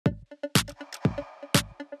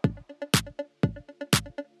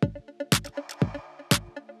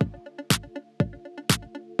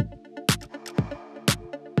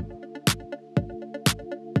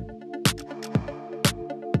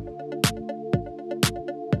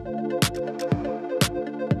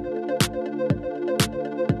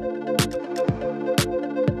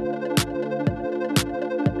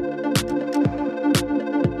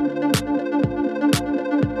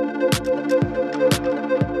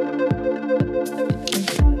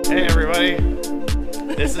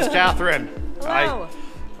everybody. This is Kathryn. Hello.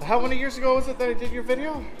 How many years ago was it that I did your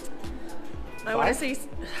video? I want to say,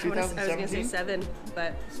 I was going to say 7,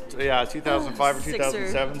 but... Yeah, 2005 or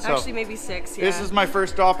 2007. So actually, maybe 6, yeah. This is my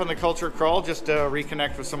first stop on the Culture Crawl, just to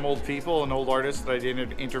reconnect with some old people and old artists that I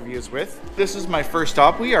did interviews with. This is my first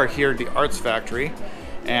stop. We are here at the Arts Factory.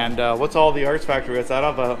 And what's all the Arts Factory? What's that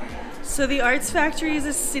about? So the Arts Factory is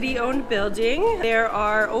a city-owned building. There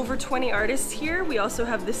are over 20 artists here. We also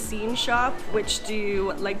have the Scene Shop, which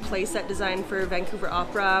do like playset design for Vancouver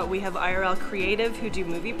Opera. We have IRL Creative, who do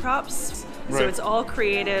movie props. Right. So it's all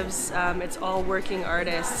creatives, it's all working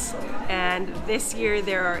artists. And this year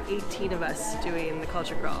there are 18 of us doing the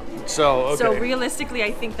Culture Crawl. So, okay. So realistically,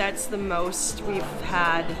 I think that's the most we've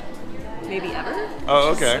had maybe ever.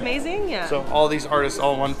 Oh, okay. It's amazing, yeah. So all these artists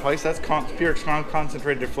all in one place, that's pure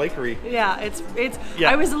concentrated flakery. Yeah, it's.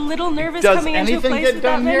 Yeah. I was a little nervous Does coming into a anything place get with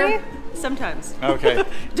done that many. here? Sometimes. Okay.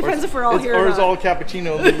 Depends if we're all here or Or is not. all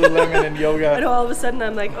cappuccino, Lululemon, and yoga? And all of a sudden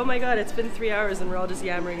I'm like, oh my god, it's been 3 hours and we're all just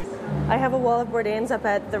yammering. I have a wall of Bourdains up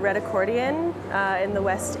at the Red Accordion in the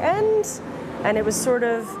West End, and it was sort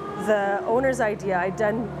of the owner's idea. I'd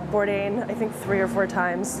done Bourdain, I think 3 or 4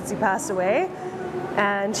 times since he passed away.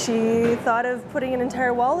 And she thought of putting an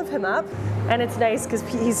entire wall of him up, and it's nice because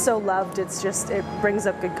he's so loved. It's just, it brings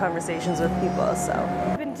up good conversations with people. So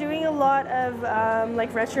I've been doing a lot of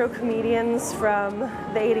like retro comedians from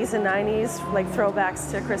the 80s and 90s, like throwbacks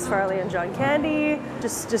to Chris Farley and John Candy.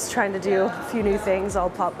 Just trying to do a few new things, all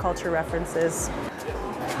pop culture references.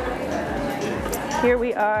 Here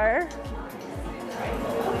we are.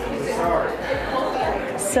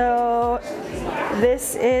 So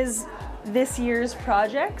this is this year's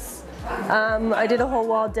projects. I did a whole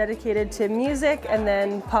wall dedicated to music and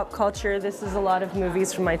then pop culture. This is a lot of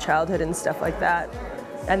movies from my childhood and stuff like that.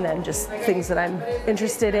 And then just things that I'm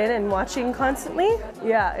interested in and watching constantly.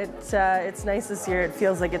 Yeah, it's nice this year. It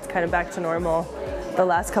feels like it's kind of back to normal. The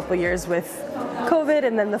last couple of years with COVID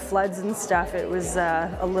and then the floods and stuff, it was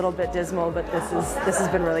a little bit dismal, but this has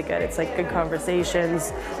been really good. It's like good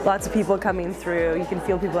conversations, lots of people coming through. You can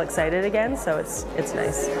feel people excited again, so it's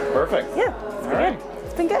nice. Perfect. Yeah, it's been good.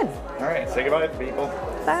 It's been good. All right, say goodbye, people.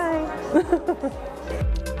 Bye.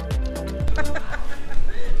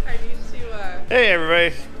 Hey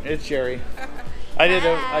everybody, it's Sherri. I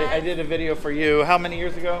did a video for you. How many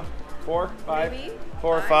years ago? 4, 5? Maybe.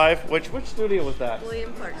 4 or 5. Which studio was that?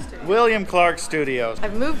 William Clark Studios. William Clark Studios.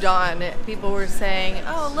 I've moved on. People were saying,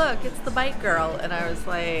 "Oh, look, it's the bike girl," and I was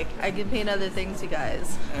like, "I can paint other things, you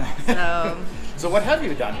guys." So. So what have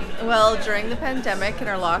you done? Well, during the pandemic in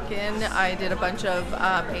our lock-in, I did a bunch of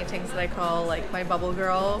paintings that I call like my bubble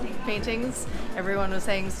girl paintings. Everyone was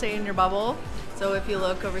saying, "Stay in your bubble." So if you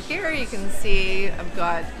look over here, you can see I've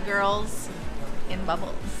got girls in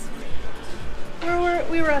bubbles.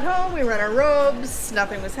 We were at home, we were in our robes,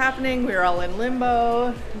 nothing was happening, we were all in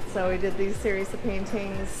limbo. So we did these series of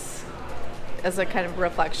paintings as a kind of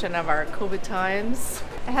reflection of our COVID times.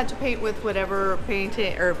 I had to paint with whatever paints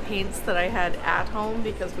that I had at home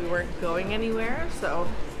because we weren't going anywhere. So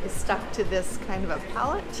I stuck to this kind of a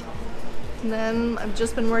palette. And then I've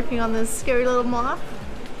just been working on this scary little moth.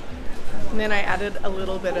 And then I added a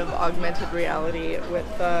little bit of augmented reality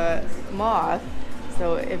with the moth.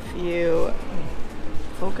 So if you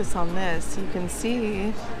focus on this, you can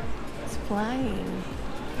see it's flying.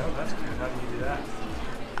 No, that's good. How do you do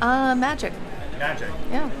that? Magic. Magic.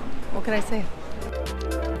 Yeah. What can I say?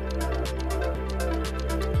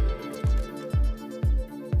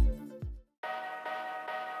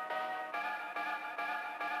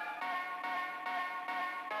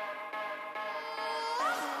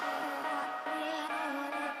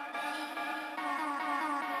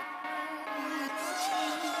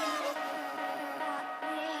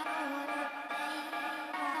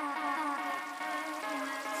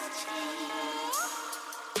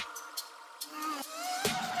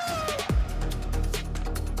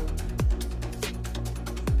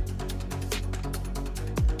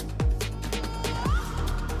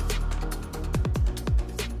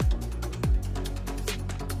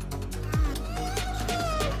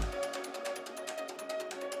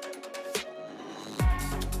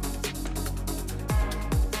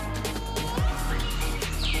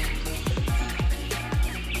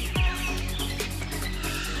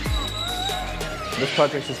 This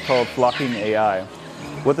project is called Flocking AI.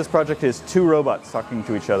 What this project is 2 robots talking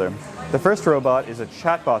to each other. The first robot is a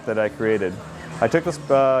chatbot that I created. I took this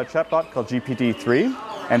chatbot called GPT-3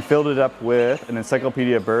 and filled it up with an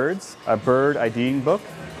encyclopedia of birds, a bird IDing book,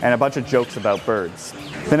 and a bunch of jokes about birds.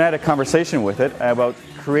 Then I had a conversation with it about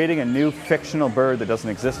creating a new fictional bird that doesn't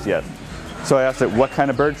exist yet. So I asked it, what kind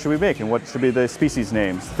of bird should we make and what should be the species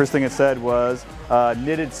names? The first thing it said was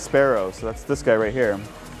knitted sparrow, so that's this guy right here.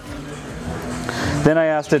 Then I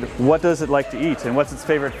asked it, what does it like to eat and what's its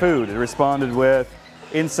favorite food? It responded with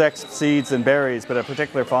insects, seeds, and berries, but a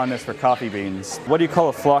particular fondness for coffee beans. What do you call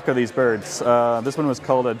a flock of these birds? This one was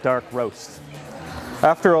called a dark roast.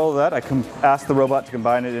 After all of that, I asked the robot to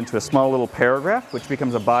combine it into a small little paragraph, which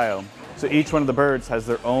becomes a bio. So each one of the birds has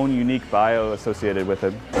their own unique bio associated with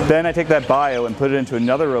it. Then I take that bio and put it into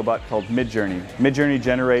another robot called Midjourney. Midjourney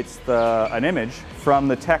generates an image from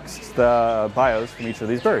the text, the bios from each of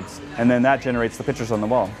these birds. And then that generates the pictures on the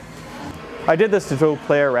wall. I did this to go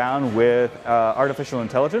play around with artificial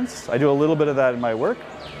intelligence. I do a little bit of that in my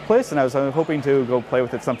workplace, and I was hoping to go play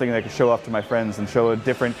with it, something that I could show off to my friends and show a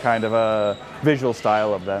different kind of a visual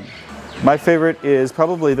style of them. My favorite is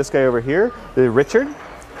probably this guy over here, the Richard,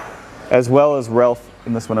 as well as Ralph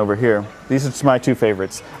in this one over here. These are just my two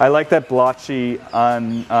favorites. I like that blotchy,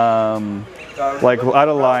 like out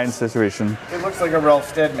of line situation. It looks like a Ralph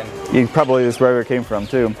Steadman. Probably is where it came from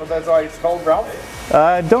too. Well, that's why it's called Ralph?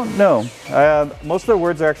 I don't know. Most of the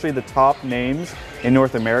words are actually the top names in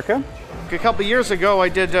North America. A couple years ago, I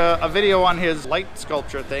did a video on his light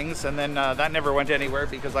sculpture things, and then that never went anywhere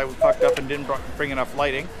because I fucked up and didn't bring enough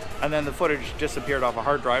lighting, and then the footage disappeared off a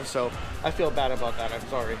hard drive, so I feel bad about that. I'm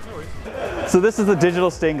sorry. So this is the digital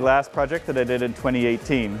stained glass project that I did in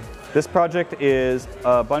 2018. This project is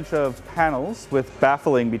a bunch of panels with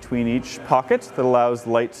baffling between each pocket that allows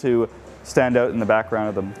light to stand out in the background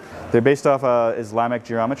of them. They're based off Islamic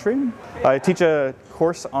geometry. I teach a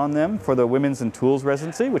course on them for the Women's and Tools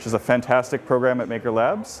Residency, which is a fantastic program at Maker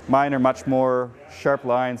Labs. Mine are much more sharp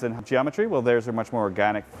lines and geometry, while theirs are much more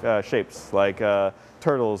organic shapes, like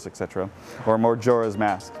turtles, etc., or more Jorah's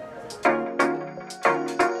mask.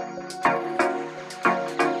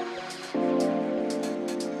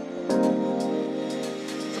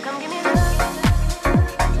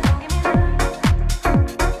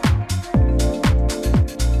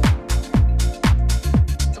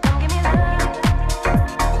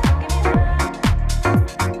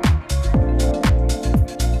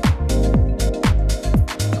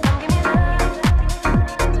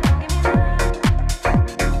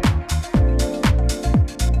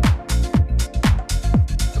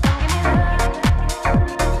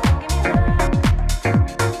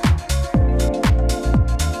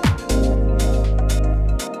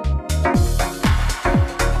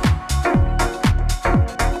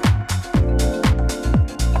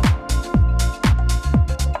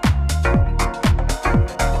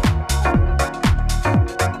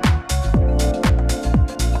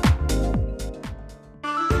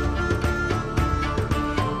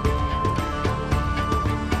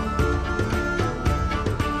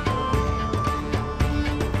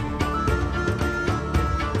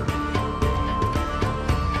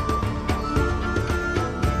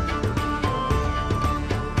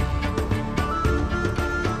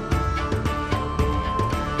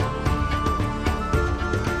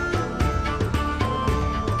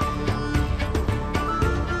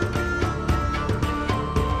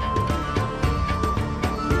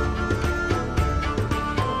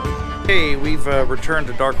 Hey, we've returned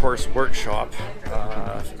to Darkhorse Workshop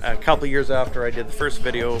a couple years after I did the first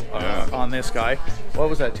video on this guy. What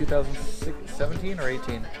was that, 2017 or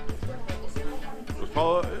 18? It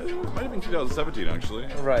might have been 2017 actually.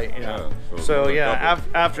 Right, yeah. So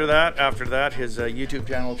after that, his YouTube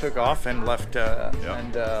channel took off and left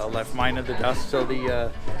left mine in the dust. So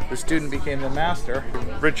the student became the master.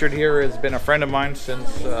 Richard here has been a friend of mine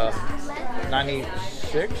since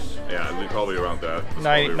 96. Yeah, probably around that.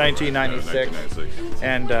 1996.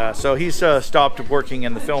 And so he's stopped working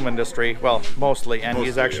in the film industry, well, mostly, and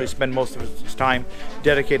he's actually spent most of his time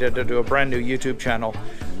dedicated to a brand new YouTube channel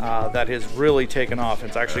that has really taken off.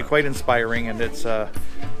 It's actually quite inspiring, and it's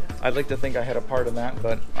I'd like to think I had a part in that,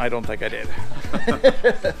 but I don't think I did.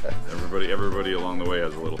 everybody along the way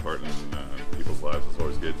has a little part in people's lives. It's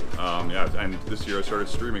always good. Yeah, and this year I started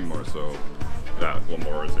streaming more, so well,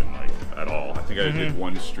 more as in like at all. I think I did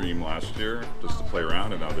one stream last year just to play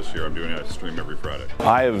around, and now this year I stream every Friday.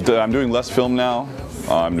 I'm doing less film now.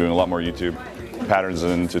 I'm doing a lot more YouTube patterns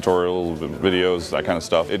and tutorials, videos, that kind of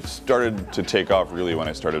stuff. It started to take off really when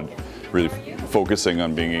I started really focusing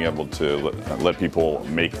on being able to let people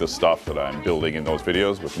make the stuff that I'm building in those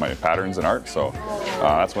videos with my patterns and art. So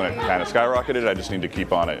that's when it kind of skyrocketed. I just need to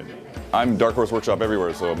keep on it I'm Darkhorse Workshop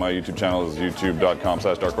everywhere, so my YouTube channel is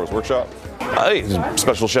youtube.com/darkhorseworkshop.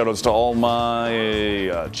 Special shout outs to all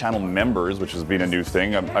my channel members, which has been a new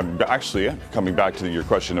thing. I'm actually, coming back to your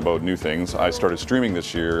question about new things, I started streaming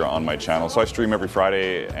this year on my channel. So I stream every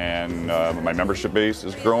Friday, and my membership base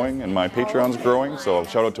is growing and my Patreon's growing. So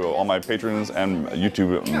shout out to all my patrons and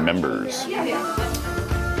YouTube members.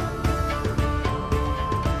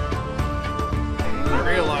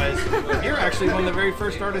 Realize you're actually one of the very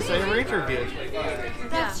first artists I ever interviewed.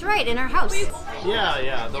 That's right, in our house.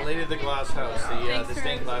 Yeah, the Lady of the Glass house, the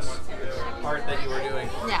stained glass art that you were doing.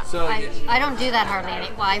 Yeah, so I don't do that hardly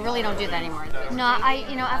anymore. Well, I really don't do that anymore. No,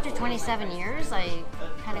 after 27 years, I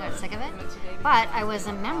kind of got sick of it. But I was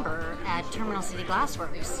a member at Terminal City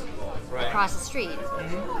Glassworks across the street.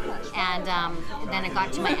 And then it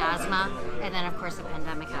got to my asthma, and then of course the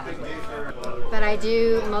pandemic happened. But I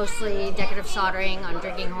do mostly decorative soldering on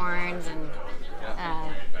drinking horns and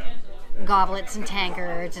goblets and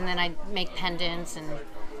tankards, and then I make pendants, and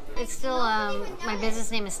it's still, my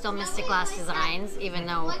business name is still Mystic Glass Designs, even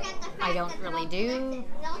though I don't really do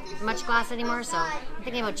much glass anymore, so I'm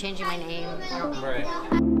thinking about changing my name. I don't know. Right.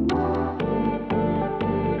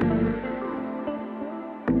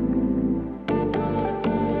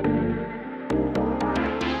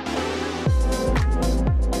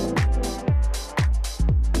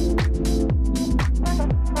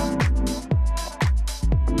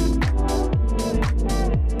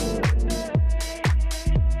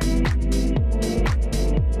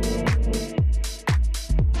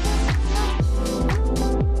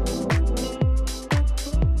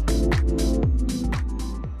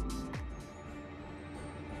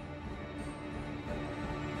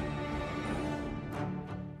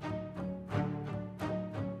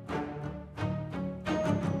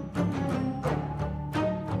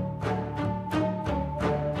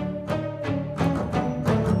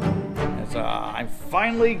 I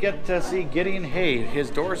finally get to see Giddeon Hay. His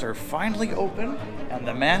doors are finally open, and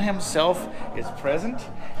the man himself is present,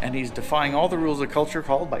 and he's defying all the rules of Culture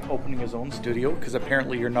Crawl by opening his own studio, because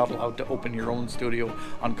apparently you're not allowed to open your own studio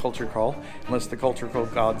on Culture Crawl unless the Culture Crawl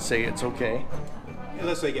gods say it's okay.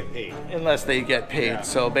 Unless they get paid. Unless they get paid. Yeah.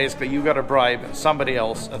 So basically you got to bribe somebody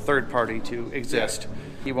else, a third party, to exist. Yeah.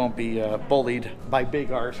 He won't be bullied by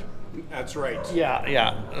big art. That's right.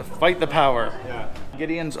 Yeah. Fight the power. Yeah.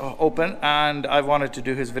 Giddeon's open, and I've wanted to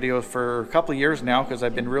do his videos for a couple of years now because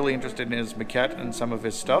I've been really interested in his maquette and some of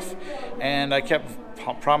his stuff, and I kept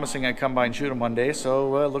promising I'd come by and shoot him one day,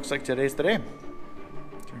 so looks like today's the day.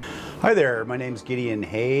 Hi there, my name's Giddeon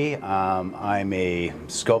Hay. I'm a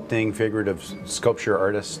sculpting, figurative sculpture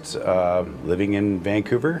artist living in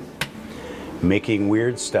Vancouver, making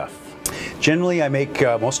weird stuff. Generally, I make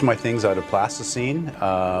most of my things out of plasticine,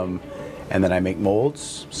 and then I make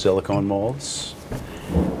molds, silicone molds,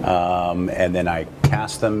 and then I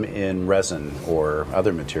cast them in resin or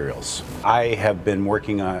other materials. I have been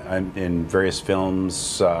working in various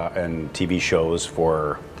films and TV shows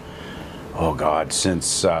for, oh God,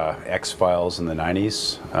 since X-Files in the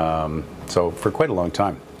 90s, so for quite a long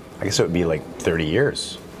time. I guess it would be like 30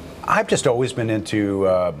 years. I've just always been into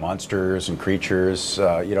monsters and creatures,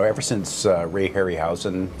 you know, ever since Ray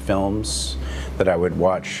Harryhausen films that I would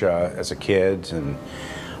watch as a kid, and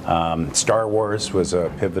Star Wars was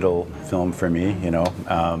a pivotal film for me, you know.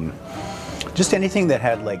 Just anything that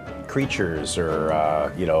had like creatures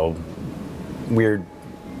or, you know, weird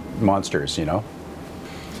monsters, you know.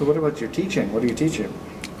 So what about your teaching? What are you teaching?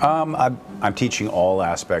 I'm teaching all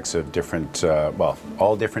aspects of different, well,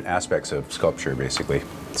 all different aspects of sculpture, basically.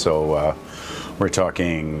 So we're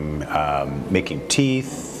talking making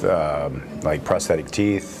teeth, like prosthetic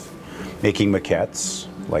teeth, making maquettes,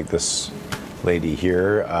 like this lady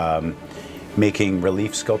here, making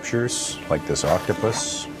relief sculptures, like this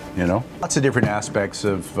octopus, you know. Lots of different aspects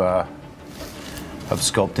of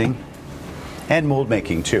sculpting, and mold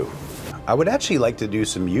making too. I would actually like to do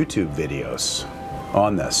some YouTube videos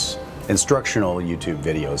on this. Instructional YouTube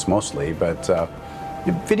videos mostly, but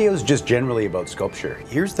videos just generally about sculpture.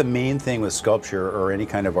 Here's the main thing with sculpture or any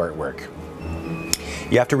kind of artwork.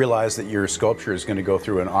 You have to realize that your sculpture is going to go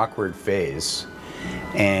through an awkward phase,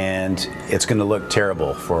 and it's going to look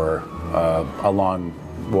terrible for a long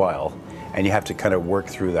while, and you have to kind of work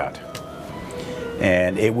through that.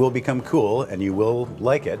 And it will become cool, and you will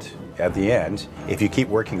like it at the end if you keep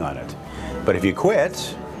working on it. But if you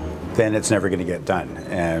quit, then it's never going to get done,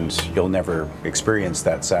 and you'll never experience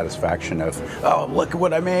that satisfaction of, oh, look at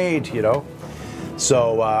what I made, you know.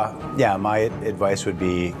 So yeah, my advice would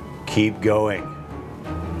be keep going.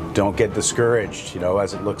 Don't get discouraged, you know,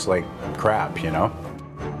 as it looks like crap, you know.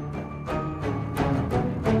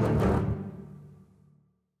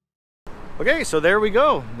 Okay, so there we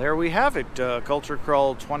go. There we have it. Culture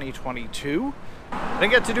Crawl 2022. I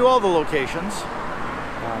didn't get to do all the locations,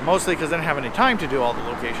 mostly because I didn't have any time to do all the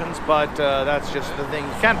locations, but that's just the thing.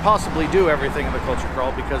 You can't possibly do everything in the Culture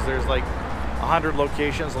Crawl because there's like 100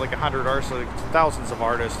 locations, like 100 artists, like thousands of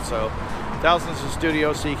artists, so thousands of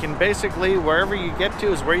studios, so you can basically, wherever you get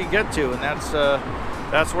to is where you get to, and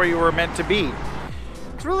that's where you were meant to be.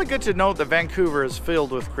 It's really good to note that Vancouver is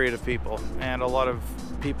filled with creative people, and a lot of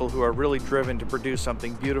people who are really driven to produce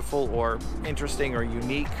something beautiful or interesting or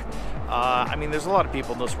unique. I mean, there's a lot of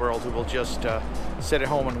people in this world who will just sit at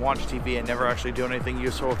home and watch TV and never actually do anything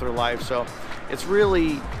useful with their lives. So it's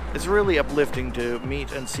really uplifting to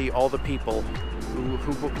meet and see all the people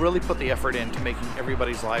who really put the effort into making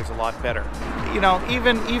everybody's lives a lot better. You know,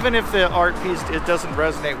 even if the art piece, it doesn't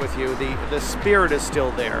resonate with you, the spirit is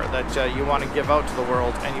still there, that you want to give out to the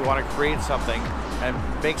world and you want to create something and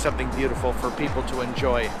make something beautiful for people to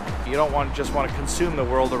enjoy. You don't just want to consume the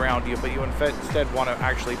world around you, but you instead want to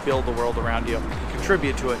actually build the world around you,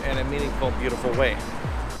 contribute to it in a meaningful, beautiful way.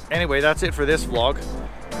 Anyway, that's it for this vlog.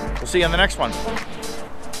 We'll see you on the next one.